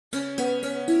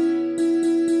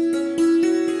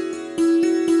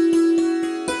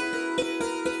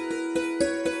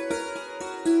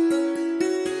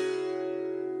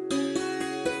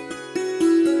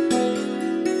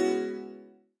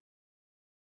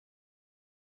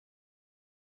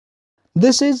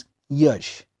This is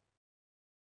Yash.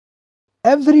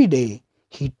 Every day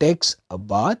he takes a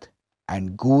bath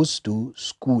and goes to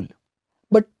school.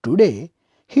 But today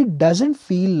he doesn't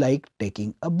feel like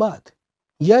taking a bath.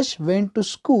 Yash went to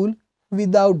school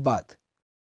without bath.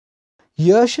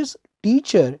 Yash's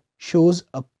teacher shows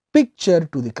a picture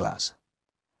to the class.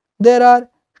 There are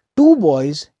two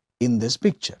boys in this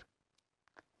picture.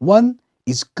 One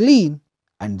is clean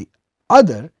and the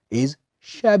other is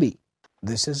shabby.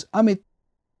 This is Amit.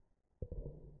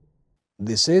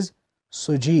 This is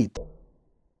Sujit.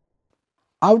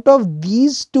 Out of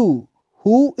these two,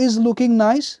 who is looking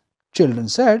nice? Children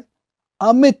said,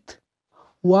 Amit.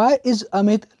 Why is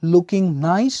Amit looking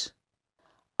nice?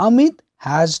 Amit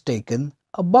has taken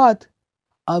a bath.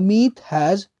 Amit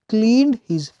has cleaned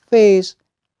his face,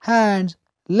 hands,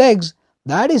 legs.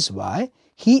 That is why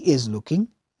he is looking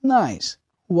nice.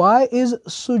 Why is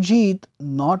Sujit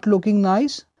not looking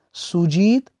nice?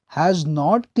 Sujit has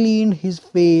not cleaned his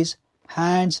face,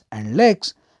 hands and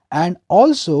legs, and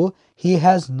also he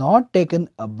has not taken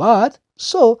a bath,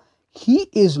 so he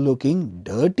is looking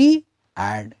dirty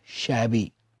and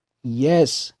shabby.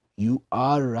 Yes, you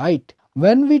are right.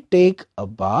 When we take a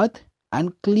bath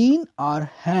and clean our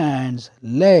hands,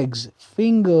 legs,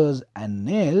 fingers and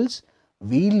nails,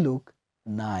 we look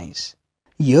nice.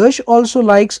 Yash also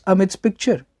likes Amit's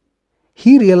picture.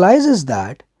 He realizes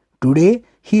that today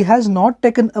he has not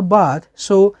taken a bath,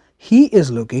 so he is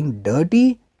looking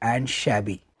dirty and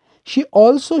shabby. She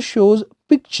also shows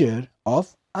picture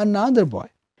of another boy.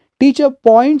 Teacher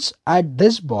points at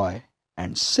this boy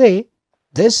and say,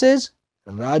 "This is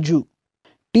Raju."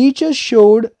 Teacher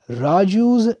showed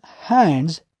Raju's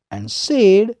hands and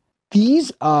said,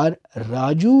 "These are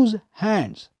Raju's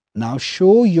hands. Now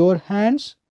show your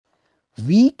hands."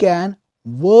 We can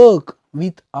work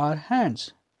with our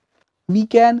hands. We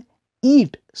can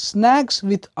eat snacks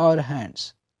with our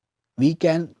hands. We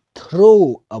can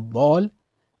throw a ball.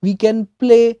 We can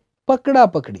play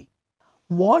pakda pakdi.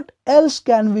 What else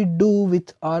can we do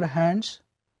with our hands?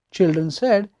 Children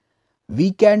said,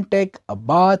 we can take a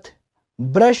bath,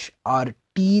 brush our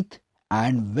teeth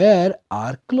and wear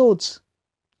our clothes.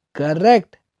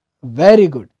 Correct. Very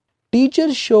good.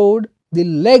 Teacher showed the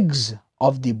legs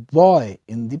of the boy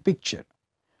in the picture.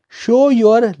 Show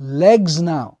your legs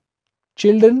now.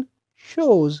 Children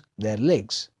shows their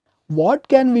legs. What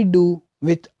can we do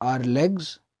with our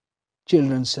legs?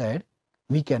 Children said,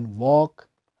 we can walk,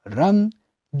 run,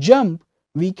 jump,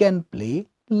 we can play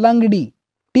langdi.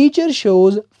 Teacher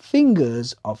shows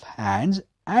fingers of hands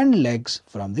and legs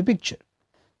from the picture.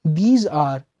 These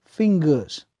are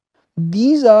fingers.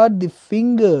 These are the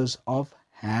fingers of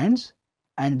hands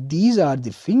and these are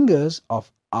the fingers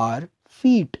of our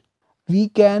feet. We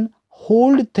can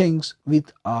hold things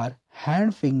with our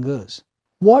hand fingers.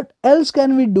 What else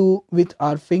can we do with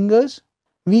our fingers?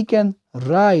 We can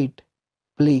write,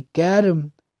 play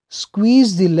carom,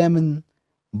 squeeze the lemon,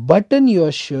 button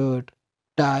your shirt,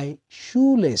 tie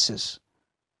shoelaces.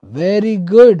 Very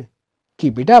good.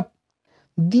 Keep it up.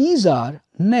 These are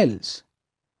nails.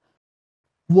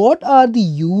 What are the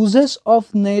uses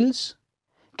of nails?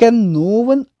 Can no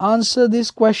one answer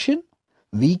this question?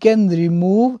 We can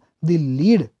remove the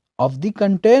lid of the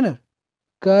container.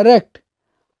 Correct.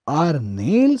 Our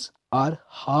nails are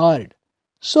hard,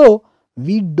 so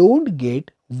we don't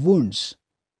get wounds.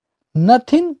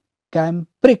 Nothing can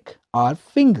prick our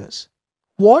fingers.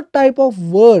 What type of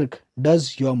work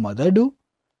does your mother do?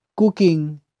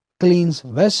 Cooking, cleans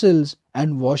vessels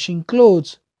and washing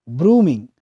clothes, brooming.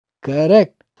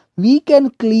 Correct. We can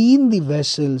clean the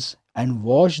vessels and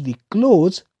wash the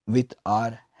clothes with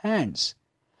our hands.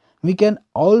 We can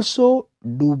also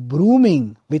do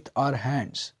brooming with our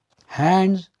hands.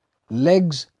 Hands,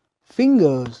 legs,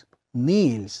 fingers,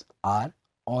 nails are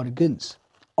organs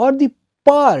or the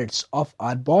parts of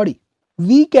our body.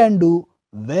 We can do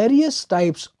various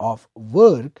types of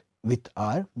work with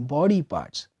our body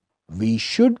parts. We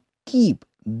should keep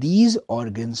these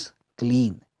organs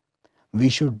clean. We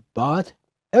should bath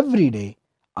every day,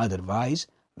 otherwise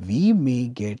we may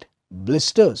get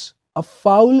blisters. A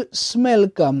foul smell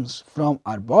comes from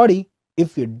our body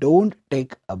if we don't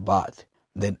take a bath.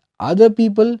 Then other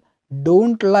people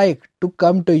don't like to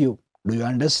come to you. Do you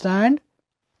understand?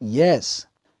 Yes.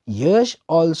 Yash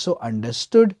also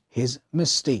understood his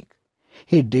mistake.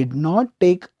 He did not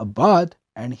take a bath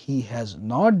and he has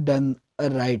not done a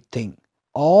right thing.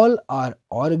 All our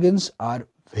organs are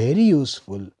very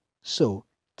useful, so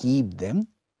keep them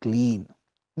clean.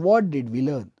 What did we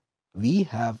learn? We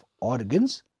have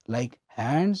organs like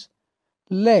hands,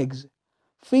 legs,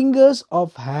 fingers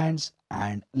of hands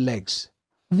and legs.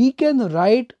 We can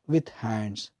write with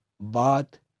hands,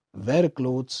 bath, wear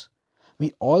clothes.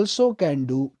 We also can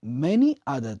do many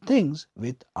other things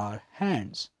with our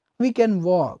hands. We can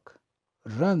walk,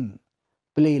 run,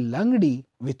 play langdi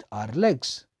with our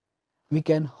legs. We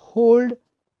can hold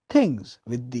things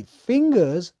with the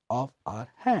fingers of our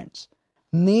hands.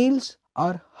 Nails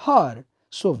are hard,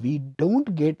 so we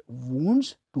don't get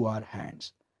wounds to our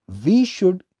hands. We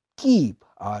should keep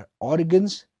our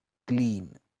organs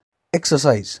clean.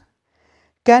 Exercise.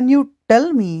 Can you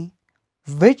tell me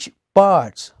which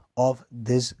parts of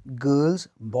this girl's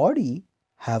body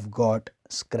have got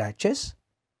scratches?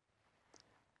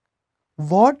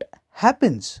 What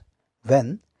happens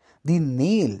when the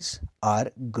nails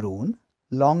are grown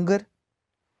longer?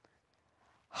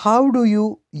 How do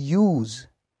you use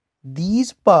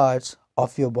these parts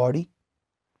of your body?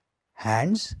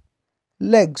 Hands,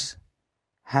 legs,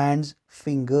 hands,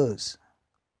 fingers.